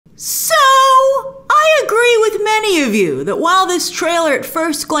So, I agree with many of you that while this trailer at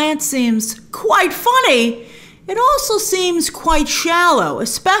first glance seems quite funny, it also seems quite shallow,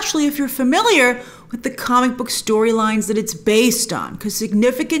 especially if you're familiar with the comic book storylines that it's based on, because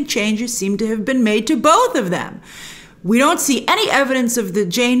significant changes seem to have been made to both of them. We don't see any evidence of the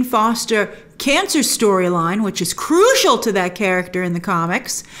Jane Foster cancer storyline, which is crucial to that character in the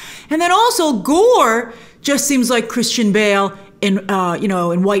comics. And then also Gorr just seems like Christian Bale in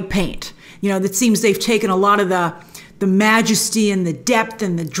white paint. That seems they've taken a lot of the majesty and the depth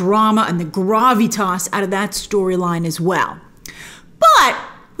and the drama and the gravitas out of that storyline as well. But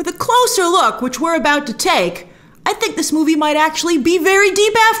with a closer look, which we're about to take, I think this movie might actually be very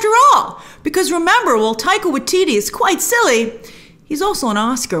deep after all. Because remember, while Taika Waititi is quite silly, he's also an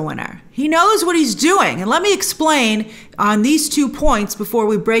Oscar winner. He knows what he's doing. And let me explain on these 2 points before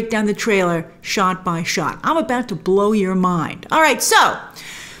we break down the trailer shot by shot. I'm about to blow your mind. All right, so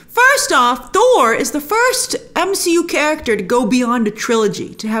first off, Thor is the first MCU character to go beyond a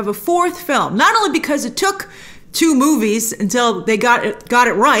trilogy, to have a 4th film. Not only because it took 2 movies until they got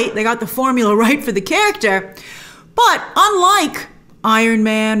it right, they got the formula right for the character, but unlike Iron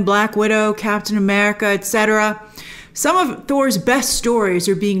Man, Black Widow, Captain America, etc., some of Thor's best stories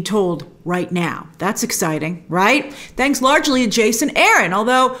are being told right now. That's exciting, right? Thanks largely to Jason Aaron,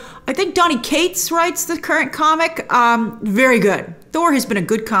 although I think Donny Cates writes the current comic. Very good. Thor has been a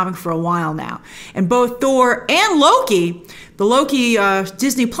good comic for a while now. And both Thor and Loki, the Loki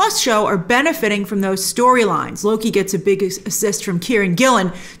Disney Plus show, are benefiting from those storylines. Loki gets a big assist from Kieran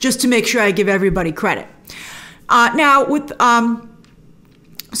Gillen, just to make sure I give everybody credit.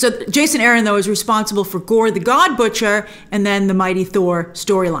 So Jason Aaron, though, is responsible for Gorr the God Butcher and then the Mighty Thor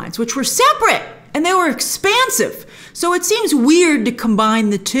storylines, which were separate and they were expansive. So it seems weird to combine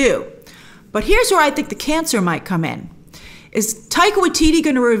the two. But here's where I think the cancer might come in. Is Taika Waititi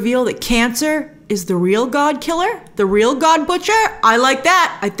going to reveal that cancer is the real God killer, the real God Butcher? I like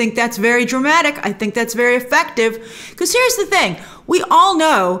that. I think that's very dramatic. I think that's very effective. Because here's the thing. We all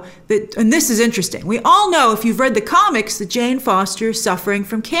know that, and this is interesting, we all know if you've read the comics that Jane Foster is suffering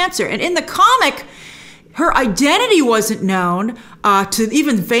from cancer. And in the comic, her identity wasn't known to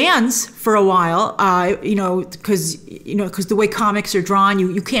even fans for a while, because the way comics are drawn,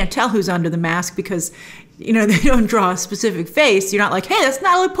 you can't tell who's under the mask because they don't draw a specific face. You're not like, hey, that's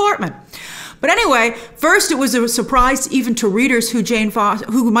Natalie Portman. But anyway, first it was a surprise even to readers who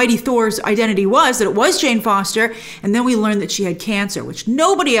Mighty Thor's identity was, that it was Jane Foster, and then we learned that she had cancer, which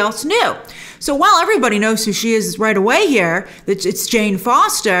nobody else knew. So while everybody knows who she is right away here, that it's Jane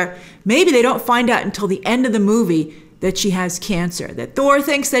Foster, maybe they don't find out until the end of the movie that she has cancer, that Thor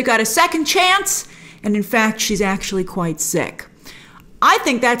thinks they've got a second chance, and in fact, she's actually quite sick. I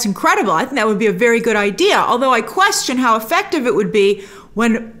think that's incredible. I think that would be a very good idea, although I question how effective it would be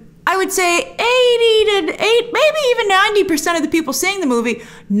when I would say 80 to 8, maybe even 90% of the people seeing the movie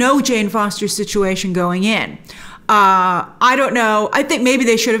know Jane Foster's situation going in. I don't know. I think maybe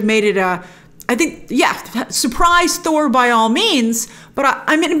they should have made it surprise Thor by all means, but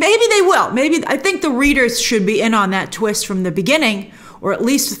I mean, maybe they will. I think the readers should be in on that twist from the beginning, or at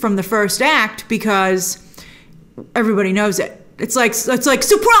least from the first act, because everybody knows it. It's like,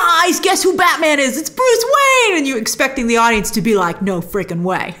 surprise, guess who Batman is? It's Bruce Wayne! And you expecting the audience to be like, no freaking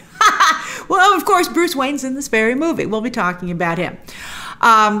way. Well, of course, Bruce Wayne's in this very movie. We'll be talking about him.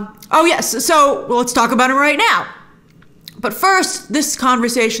 Yes, so let's talk about him right now. But first, this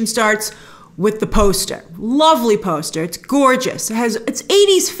conversation starts with the poster. Lovely poster. It's gorgeous. It's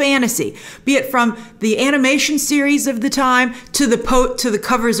 80s fantasy, be it from the animation series of the time to the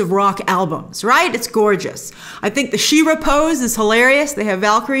covers of rock albums, right? It's gorgeous. I think the She-Ra pose is hilarious. They have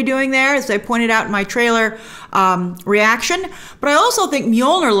Valkyrie doing there, as I pointed out in my trailer reaction. But I also think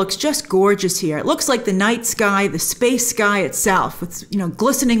Mjolnir looks just gorgeous here. It looks like the night sky, the space sky itself, with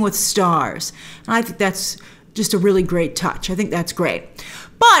glistening with stars. And I think that's just a really great touch. I think that's great.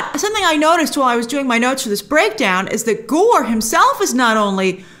 But something I noticed while I was doing my notes for this breakdown is that Gorr himself is not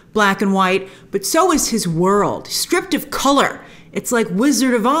only black and white, but so is his world, stripped of color. It's like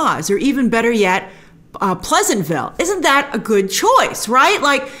Wizard of Oz, or even better yet, Pleasantville. Isn't that a good choice,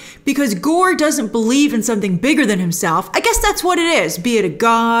 right? Because Gorr doesn't believe in something bigger than himself. I guess that's what it is, be it a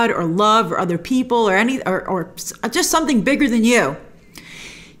god or love or other people or just something bigger than you.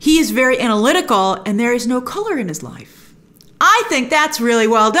 He is very analytical, and there is no color in his life. I think that's really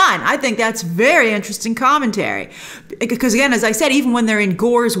well done. I think that's very interesting commentary. Because again, as I said, even when they're in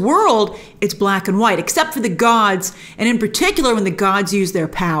Gorr's world, it's black and white, except for the gods, and in particular when the gods use their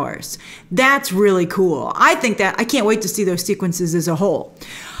powers. That's really cool. I can't wait to see those sequences as a whole.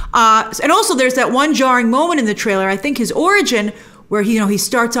 And also there's that one jarring moment in the trailer. I think his origin where he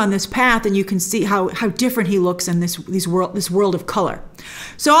starts on this path, and you can see how different he looks in this world of color.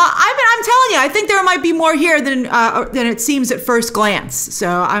 So I'm telling you, I think there might be more here than it seems at first glance. So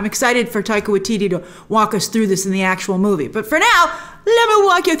I'm excited for Taika Waititi to walk us through this in the actual movie. But for now, let me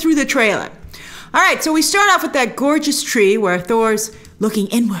walk you through the trailer. All right, so we start off with that gorgeous tree where Thor's looking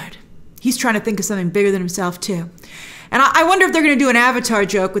inward. He's trying to think of something bigger than himself too. And I wonder if they're going to do an Avatar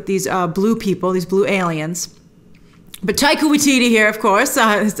joke with these blue people, these blue aliens. But Taika Waititi here, of course,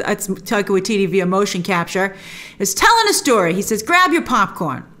 that's Taika Waititi via motion capture, is telling a story. He says, grab your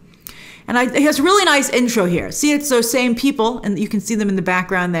popcorn. And he has a really nice intro here. See, it's those same people, and you can see them in the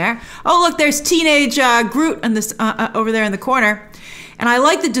background there. Oh, look, there's teenage Groot in this, over there in the corner. And I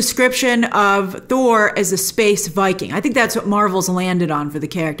like the description of Thor as a space Viking. I think that's what Marvel's landed on for the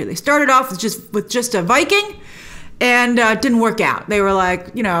character. They started off with just a Viking, and it didn't work out. They were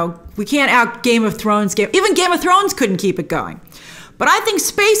like, we can't out Game of Thrones. Even Game of Thrones couldn't keep it going. But I think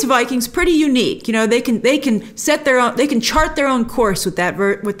Space Viking's pretty unique. They can set their own, they can chart their own course with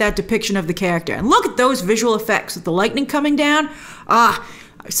that depiction of the character. And look at those visual effects with the lightning coming down.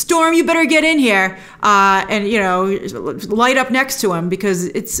 Storm, you better get in here and light up next to him, because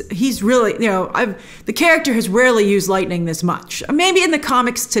he's really the character has rarely used lightning this much. Maybe in the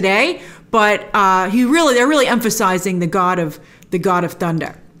comics today, but they're really emphasizing the god of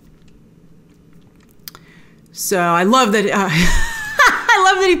thunder. So I love that. I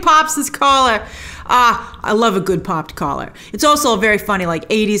love that he pops his collar. I love a good popped collar. It's also a very funny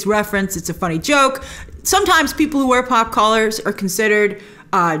 80s reference. It's a funny joke. Sometimes people who wear pop collars are considered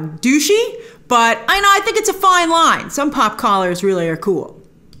douchey, but I think it's a fine line. Some pop collars really are cool.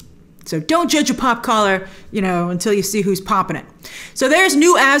 So don't judge a pop collar, until you see who's popping it. So there's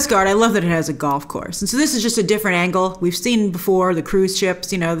New Asgard. I love that it has a golf course. And so this is just a different angle. We've seen before the cruise ships,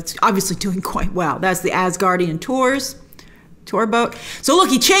 that's obviously doing quite well. That's the Asgardian tour boat. So look,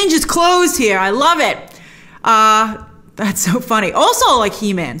 he changes clothes here. I love it. That's so funny. Also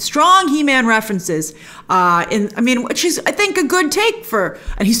He-Man, strong He-Man references. Which is, I think, a good take and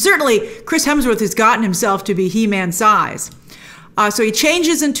Chris Hemsworth has gotten himself to be He-Man size. So he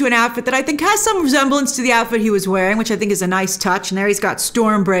changes into an outfit that I think has some resemblance to the outfit he was wearing, which I think is a nice touch. And there he's got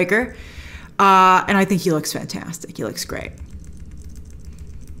Stormbreaker. And I think he looks fantastic. He looks great.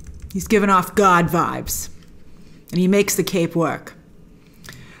 He's giving off God vibes. And he makes the cape work.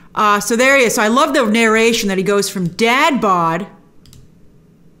 So there he is. So I love the narration that he goes from dad bod.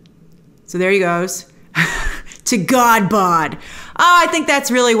 So there he goes. To God bod. I think that's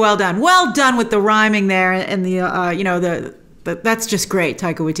really well done. Well done with the rhyming there and that's just great,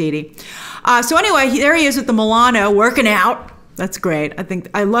 Taika Waititi. So anyway, there he is with the Milano working out. That's great.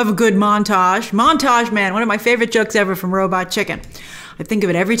 I love a good montage. Montage, man, one of my favorite jokes ever from Robot Chicken. I think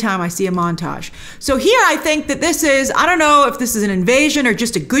of it every time I see a montage. So here I think that this is, I don't know if this is an invasion or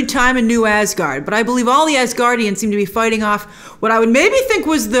just a good time in New Asgard, but I believe all the Asgardians seem to be fighting off what I would maybe think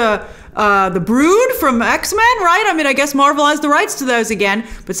was the Brood from X-Men, right? I guess Marvel has the rights to those again,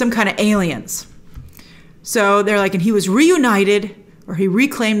 but some kind of aliens. So they're and he was reunited, or he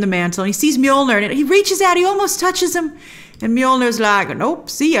reclaimed the mantle, and he sees Mjolnir, and he reaches out, he almost touches him, and Mjolnir's like, nope,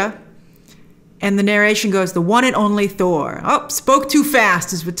 see ya. And the narration goes, the one and only Thor. Oh, spoke too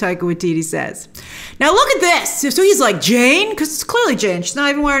fast, is what Taika Waititi says. Now look at this. So he's like, Jane? Because it's clearly Jane. She's not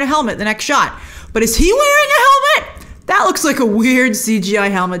even wearing a helmet the next shot. But is he wearing a helmet? That looks like a weird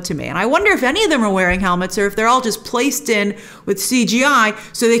CGI helmet to me. And I wonder if any of them are wearing helmets or if they're all just placed in with CGI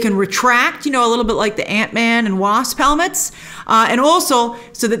so they can retract, a little bit like the Ant-Man and Wasp helmets. And also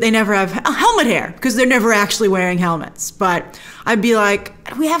so that they never have helmet hair, because they're never actually wearing helmets. But I'd be like,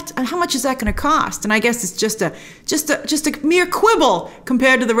 how much is that going to cost? And I guess it's just a mere quibble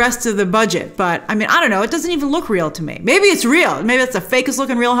compared to the rest of the budget. But I don't know. It doesn't even look real to me. Maybe it's real. Maybe it's the fakest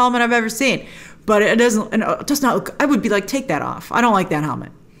looking real helmet I've ever seen. But it does not look, I would be like, take that off. I don't like that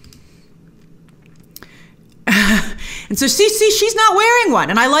helmet. And so she's not wearing one.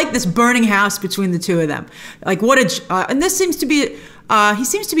 And I like this burning house between the two of them. And this seems to be, he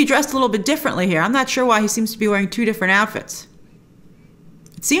seems to be dressed a little bit differently here. I'm not sure why he seems to be wearing two different outfits.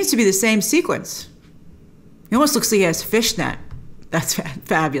 It seems to be the same sequence. He almost looks like he has fishnet. That's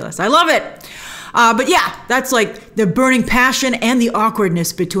fabulous. I love it. But yeah, that's like the burning passion and the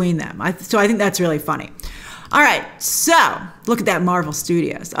awkwardness between them. So I think that's really funny. All right, so look at that, Marvel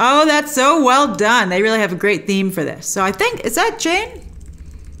Studios. Oh, that's so well done. They really have a great theme for this. So I think, is that Jane?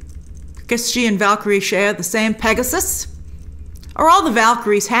 I guess she and Valkyrie share the same Pegasus. Or all the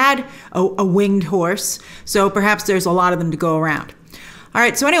Valkyries had a winged horse, so perhaps there's a lot of them to go around. All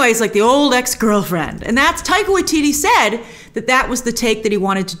right, so anyways, like the old ex-girlfriend. And that's Taika Waititi said that that was the take that he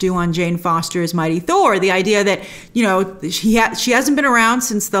wanted to do on Jane Foster as Mighty Thor. The idea that, you know, she hasn't been around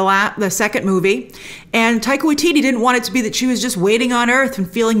since the second movie. And Taika Waititi didn't want it to be that she was just waiting on Earth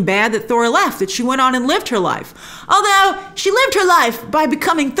and feeling bad that Thor left, that she went on and lived her life. Although she lived her life by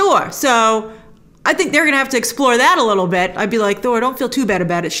becoming Thor. So I think they're going to have to explore that a little bit. I'd be like, Thor, don't feel too bad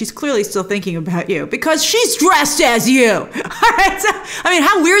about it. She's clearly still thinking about you because she's dressed as you. All right. So, I mean,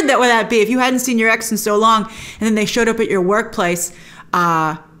 how weird would that be if you hadn't seen your ex in so long and then they showed up at your workplace,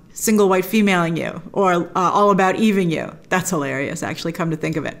 single white femaling you or all about Eving you. That's hilarious, actually, come to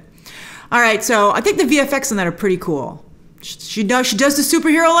think of it. All right. So I think the VFX on that are pretty cool. She does the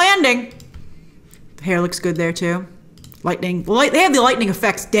superhero landing. The hair looks good there, too. Lightning. Well, they have the lightning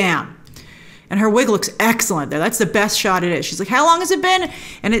effects down. And her wig looks excellent there. That's the best shot it is. She's like, how long has it been?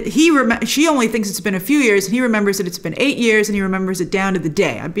 And she only thinks it's been a few years, and he remembers that it's been 8 years, and he remembers it down to the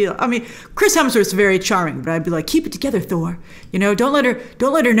day. I mean, Chris Hemsworth's very charming, but I'd be like, keep it together, Thor. You know, don't let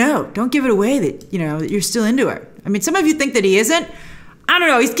her know. Don't give it away that, you know, that you're still into her. I mean, some of you think that he isn't. I don't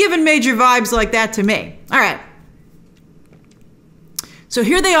know. He's giving major vibes like that to me. All right. So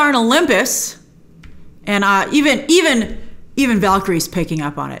here they are in Olympus, and even Valkyrie's picking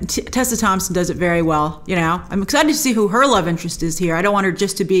up on it. Tessa Thompson does it very well, you know. I'm excited to see who her love interest is here. I don't want her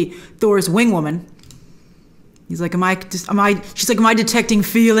just to be Thor's wing woman. He's like, she's like, am I detecting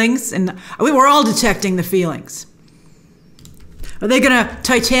feelings? And we're all detecting the feelings. Are they going to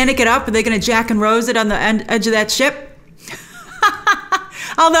Titanic it up? Are they going to Jack and Rose it on the edge of that ship?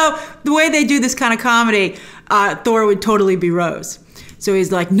 Although, the way they do this kind of comedy, Thor would totally be Rose. So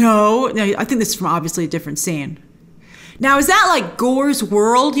he's like, no, I think this is from obviously a different scene. Now, is that like Gorr's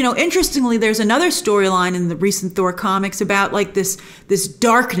world? You know, interestingly, there's another storyline in the recent Thor comics about like this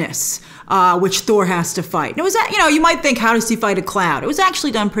darkness which Thor has to fight. And it was that, you know, you might think, how does he fight a cloud? It was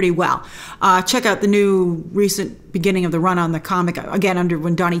actually done pretty well. Check out the new recent beginning of the run on the comic, again, under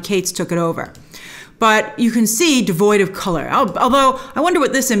when Donny Cates took it over. But you can see devoid of color. Although, I wonder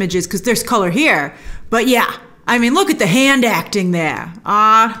what this image is, because there's color here. But yeah, I mean, look at the hand acting there.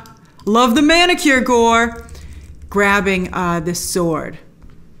 Love the manicure, Gorr. Grabbing this sword.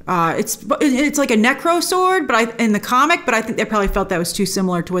 It's like a necro sword, but in the comic, but I think they probably felt that was too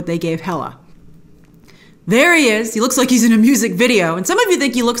similar to what they gave Hela. There he is. He looks like he's in a music video. And some of you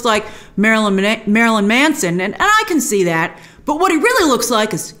think he looks like Marilyn Manson, and I can see that. But what he really looks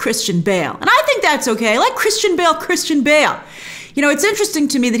like is Christian Bale. And I think that's okay. I like Christian Bale. You know, it's interesting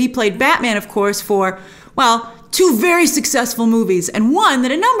to me that he played Batman, of course, for, well, 2 very successful movies, and one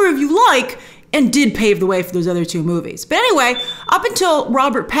that a number of you like, and did pave the way for those other 2 movies. But anyway, up until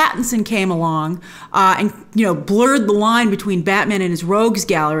Robert Pattinson came along and, you know, blurred the line between Batman and his rogues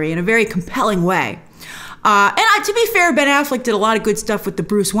gallery in a very compelling way. To be fair, Ben Affleck did a lot of good stuff with the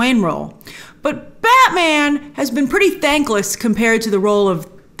Bruce Wayne role. But Batman has been pretty thankless compared to the role of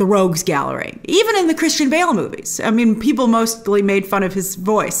the rogues gallery, even in the Christian Bale movies. I mean, people mostly made fun of his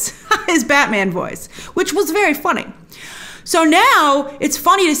voice, his Batman voice, which was very funny. So now it's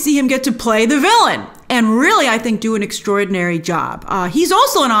funny to see him get to play the villain and really, I think, do an extraordinary job. He's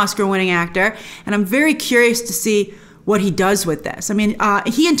also an Oscar-winning actor, and I'm very curious to see what he does with this. I mean,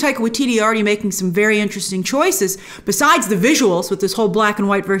 he and Taika Waititi are already making some very interesting choices besides the visuals with this whole black and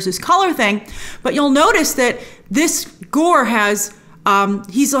white versus color thing. But you'll notice that this Gorr has,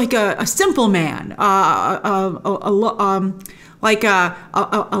 he's like a simple man, like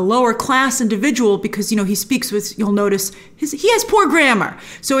a lower class individual because, you know, he speaks with, you'll notice, he has poor grammar.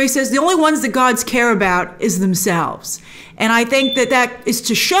 So he says the only ones that gods care about is themselves. And I think that is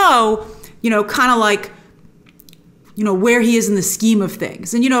to show, you know, kind of like, you know, where he is in the scheme of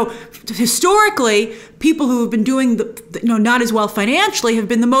things. And, you know, historically, people who have been doing, you know, not as well financially have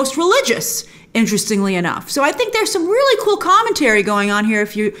been the most religious, interestingly enough. So I think there's some really cool commentary going on here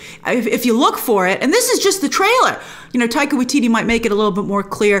if you look for it. And this is just the trailer. You know, Taika Waititi might make it a little bit more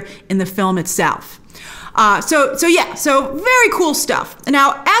clear in the film itself. So very cool stuff.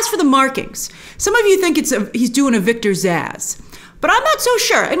 Now, as for the markings, some of you think he's doing a Victor Zsasz, but I'm not so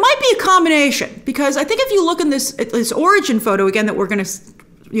sure. It might be a combination because I think if you look in this origin photo again that we're going to,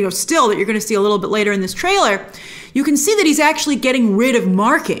 you know, still that you're going to see a little bit later in this trailer, you can see that he's actually getting rid of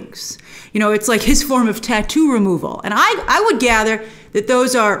markings. You know, it's like his form of tattoo removal. And I would gather that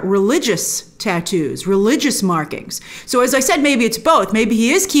those are religious tattoos, religious markings. So as I said, maybe it's both. Maybe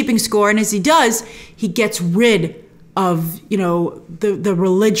he is keeping score, and as he does, he gets rid of, you know, the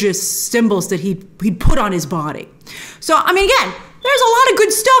religious symbols that he'd put on his body. So, I mean, again, there's a lot of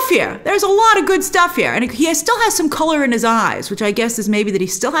good stuff here. There's a lot of good stuff here. And he still has some color in his eyes, which I guess is maybe that he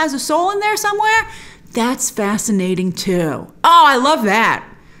still has a soul in there somewhere. That's fascinating too. Oh, I love that.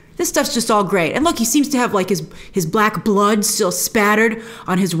 This stuff's just all great. And look, he seems to have like his black blood still spattered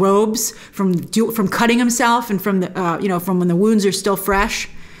on his robes from cutting himself and from the from when the wounds are still fresh.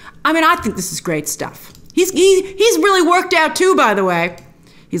 I mean, I think this is great stuff. He's really worked out too, by the way.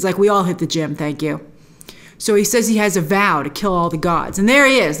 He's like, we all hit the gym, thank you. So he says he has a vow to kill all the gods. And there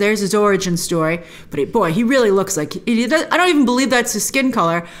he is. There's his origin story. But boy, he really looks like, I don't even believe that's his skin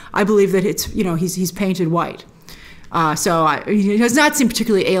color. I believe that it's, he's painted white. He does not seem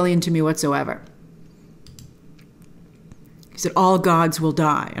particularly alien to me whatsoever. He said, all gods will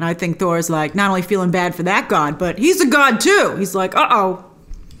die. And I think Thor's like, not only feeling bad for that god, but he's a god too. He's like, uh-oh.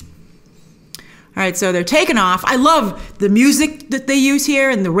 All right, so they're taking off. I love the music that they use here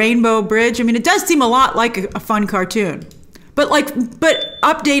and the Rainbow Bridge. I mean, it does seem a lot like a fun cartoon, but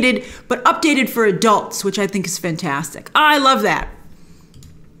updated for adults, which I think is fantastic. I love that.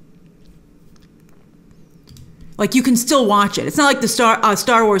 Like, you can still watch it. It's not like the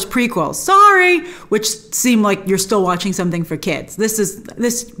Star Wars prequels, sorry, which seem like you're still watching something for kids.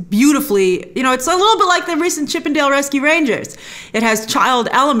 This beautifully, it's a little bit like the recent Chip 'n Dale Rescue Rangers. It has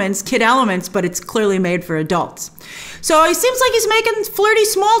kid elements, but it's clearly made for adults. So it seems like he's making flirty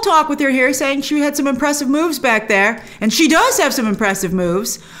small talk with her here, saying she had some impressive moves back there. And she does have some impressive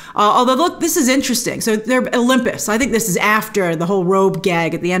moves. Although, look, this is interesting. So they're Olympus. I think this is after the whole robe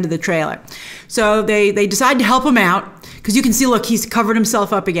gag at the end of the trailer. So they decide to help him out, because you can see, look, he's covered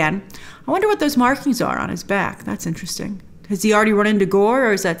himself up again. I wonder what those markings are on his back. That's interesting. Has he already run into Gorr,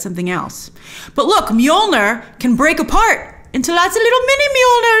 or is that something else? But look, Mjolnir can break apart into lots of little mini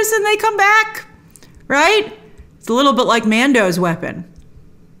Mjolnirs, and they come back, right? It's a little bit like Mando's weapon.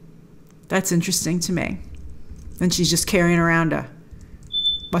 That's interesting to me. And she's just carrying around a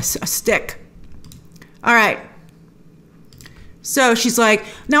stick. All right. So she's like,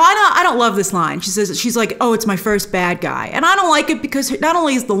 no, I don't love this line. She's like, oh, it's my first bad guy. And I don't like it because not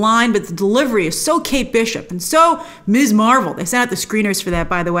only is the line, but the delivery is so Kate Bishop and so Ms. Marvel. They sent out the screeners for that,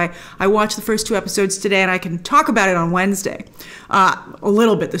 by the way. I watched the first 2 episodes today, and I can talk about it on Wednesday. A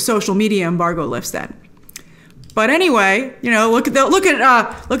little bit. The social media embargo lifts then. But anyway, look at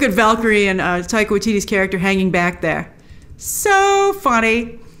Valkyrie and Taika Waititi's character hanging back there. So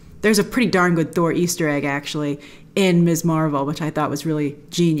funny. There's a pretty darn good Thor Easter egg, actually, in Ms. Marvel, which I thought was really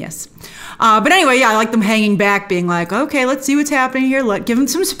genius. But anyway, yeah, I like them hanging back, being like, okay, let's see what's happening here. Give them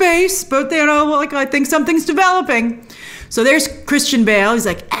some space. But, I think something's developing. So there's Christian Bale. He's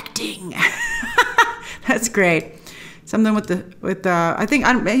like, acting. That's great. Something I think,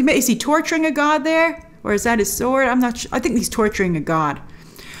 is he torturing a god there? Or is that his sword? I'm not sure. I think he's torturing a god.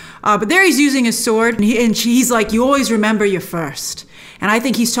 But there he's using his sword, and he's like, you always remember your first. And I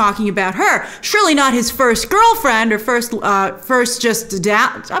think he's talking about her. Surely not his first girlfriend or first just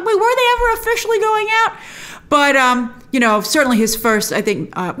dad. I mean, were they ever officially going out? But, certainly his first, I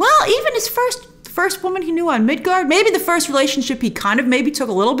think, even his first woman he knew on Midgard. Maybe the first relationship he kind of maybe took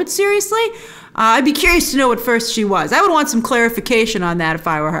a little bit seriously. I'd be curious to know what first she was. I would want some clarification on that if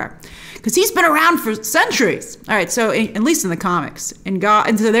I were her. Because he's been around for centuries. All right, so at least in the comics. And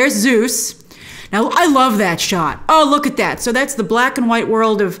so there's Zeus. Now, I love that shot. Oh, look at that. So that's the black and white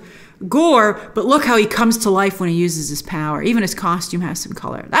world of Gorr, but look how he comes to life when he uses his power. Even his costume has some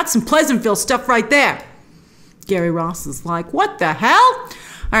color. That's some Pleasantville stuff right there. Gary Ross is like, what the hell?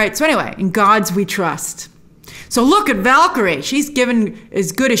 All right, so anyway, in gods we trust. So look at Valkyrie. She's given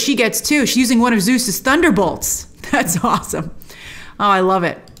as good as she gets too. She's using one of Zeus's thunderbolts. That's awesome. Oh, I love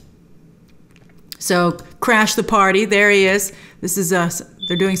it. So crash the party. There he is. This is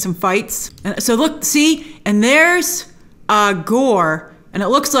they're doing some fights. And so look, see, and there's Gorr, and it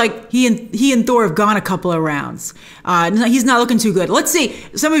looks like he and Thor have gone a couple of rounds. He's not looking too good. Let's see.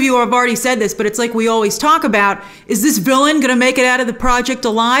 Some of you have already said this, but it's like we always talk about: is this villain going to make it out of the project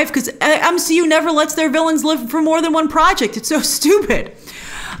alive? Because MCU never lets their villains live for more than one project. It's so stupid.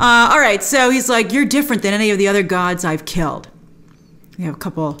 All right, so he's like, you're different than any of the other gods I've killed.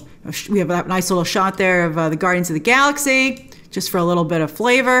 We have that nice little shot there of the Guardians of the Galaxy, just for a little bit of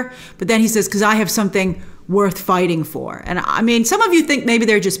flavor. But then he says, because I have something worth fighting for. And I mean, some of you think maybe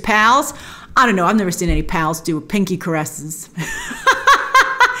they're just pals. I don't know. I've never seen any pals do pinky caresses.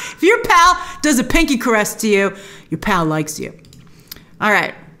 If your pal does a pinky caress to you, your pal likes you. All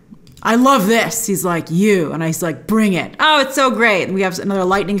right. I love this. He's like, you. And he's like, bring it. Oh, it's so great. And we have another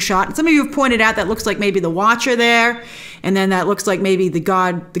lightning shot. And some of you have pointed out that looks like maybe the Watcher there. And then that looks like maybe the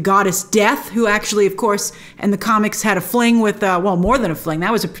goddess Death, who actually, of course, in the comics had a fling with, well, more than a fling.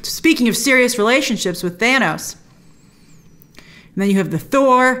 That was, speaking of serious relationships, with Thanos. And then you have the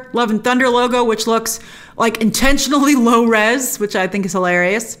Thor Love and Thunder logo, which looks like intentionally low res, which I think is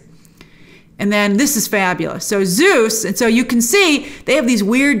hilarious. And then this is fabulous. So Zeus, and so you can see they have these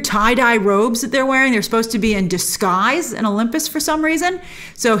weird tie-dye robes that they're wearing. They're supposed to be in disguise in Olympus for some reason.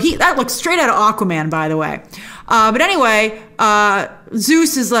 So that looks straight out of Aquaman, by the way. But anyway,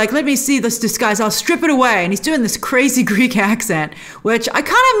 Zeus is like, let me see this disguise. I'll strip it away. And he's doing this crazy Greek accent, which I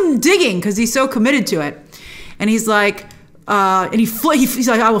kind of am digging because he's so committed to it. And he's like, he's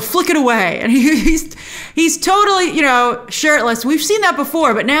like, I will flick it away. And he's totally, shirtless. We've seen that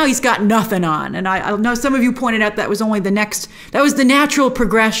before, but now he's got nothing on. And I know some of you pointed out that was the natural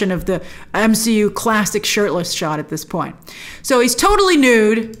progression of the MCU classic shirtless shot at this point. So he's totally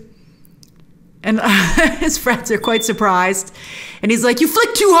nude. And his friends are quite surprised. And he's like, you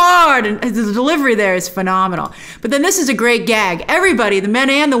flick too hard. And the delivery there is phenomenal. But then this is a great gag. Everybody, the men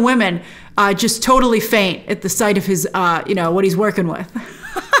and the women, just totally faint at the sight of his, what he's working with.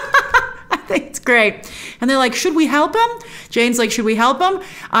 I think it's great. And they're like, should we help him? Jane's like, should we help him?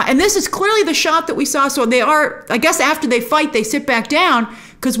 And this is clearly the shot that we saw. So they are, I guess after they fight, they sit back down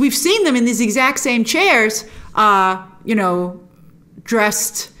because we've seen them in these exact same chairs,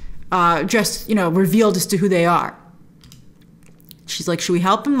 dressed, revealed as to who they are. She's like, should we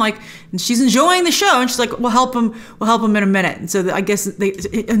help him? And she's enjoying the show. And she's like, we'll help him in a minute. And so I guess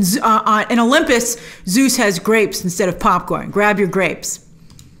in Olympus, Zeus has grapes instead of popcorn. Grab your grapes.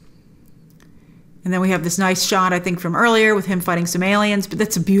 And then we have this nice shot, I think, from earlier with him fighting some aliens. But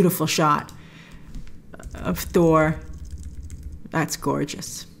that's a beautiful shot of Thor. That's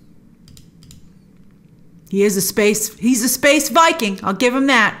gorgeous. He's a space Viking. I'll give him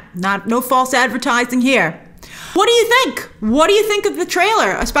that. No false advertising here. What do you think? What do you think of the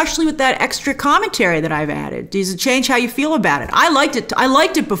trailer, especially with that extra commentary that I've added? Does it change how you feel about it? I liked it. I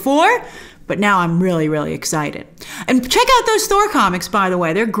liked it before, but now I'm really, really excited. And check out those Thor comics, by the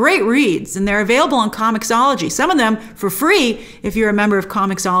way. They're great reads, and they're available on Comixology. Some of them for free if you're a member of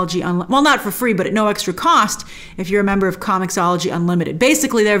Comixology. Well, not for free, but at no extra cost if you're a member of Comixology Unlimited.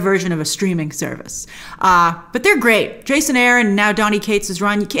 Basically, their version of a streaming service. But they're great. Jason Aaron and now Donny Cates'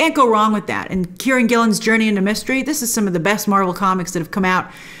 run. You can't go wrong with that. And Kieran Gillen's Journey into Mystery. This is some of the best Marvel comics that have come out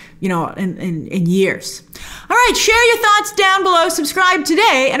in years. All right, share your thoughts down below, subscribe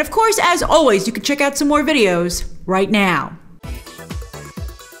today, and of course, as always, you can check out some more videos right now.